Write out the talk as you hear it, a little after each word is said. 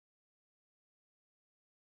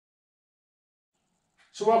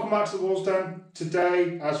So welcome back to the Walls Den.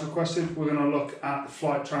 Today, as requested, we're going to look at the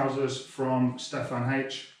flight trousers from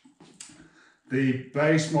StephanH. The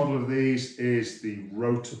base model of these is the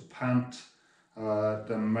rotor pant.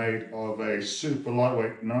 They're made of a super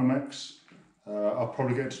lightweight Nomex. I'll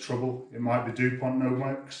probably get into trouble. It might be DuPont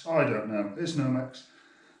Nomex. I don't know. It's Nomex.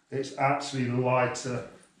 It's actually lighter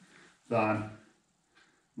than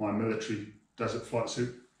my military desert flight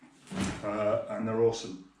suit, and they're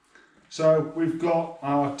awesome. So we've got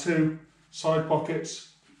our two side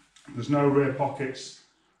pockets. There's no rear pockets.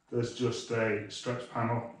 There's just a stretch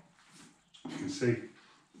panel. You can see.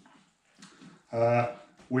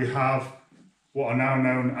 We have what are now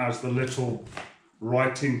known as the little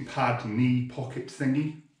writing pad knee pocket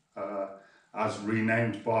thingy, as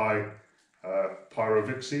renamed by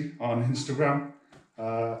Pyrovixie on Instagram.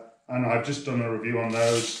 And I've just done a review on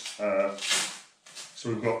those. So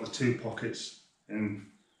we've got the two pockets in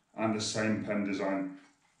and the same pen design.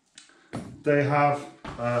 They have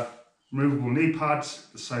removable knee pads,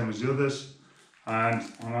 the same as the others, and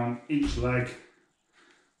on each leg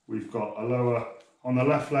we've got a lower, on the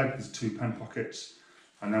left leg there's two pen pockets,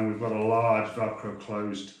 and then we've got a large Velcro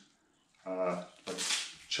closed like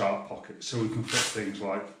chart pocket, so we can fit things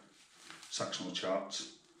like sectional charts,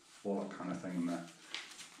 all that kind of thing in there.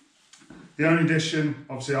 The only addition,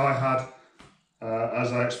 obviously I had,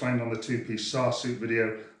 as I explained on the two-piece SAR suit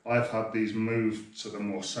video, I've had these moved so they're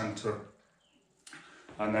more centre,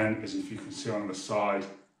 and then as if you can see on the side,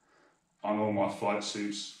 on all my flight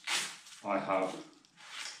suits, I have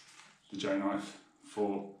the J-knife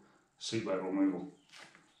for seatbelt removal.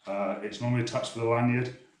 It's normally attached with a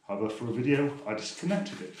lanyard, however for a video I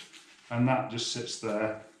disconnected it, and that just sits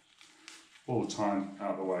there all the time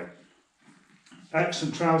out of the way.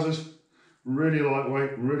 Excellent trousers, really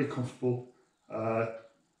lightweight, really comfortable.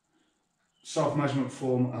 Self-measurement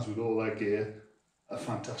form, as with all their gear, a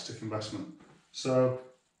fantastic investment. So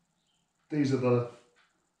these are the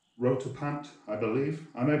rotor pant, I believe.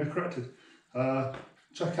 I may be corrected.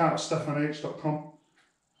 Check out StephanH.com.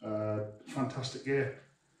 Fantastic gear.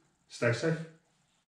 Stay safe.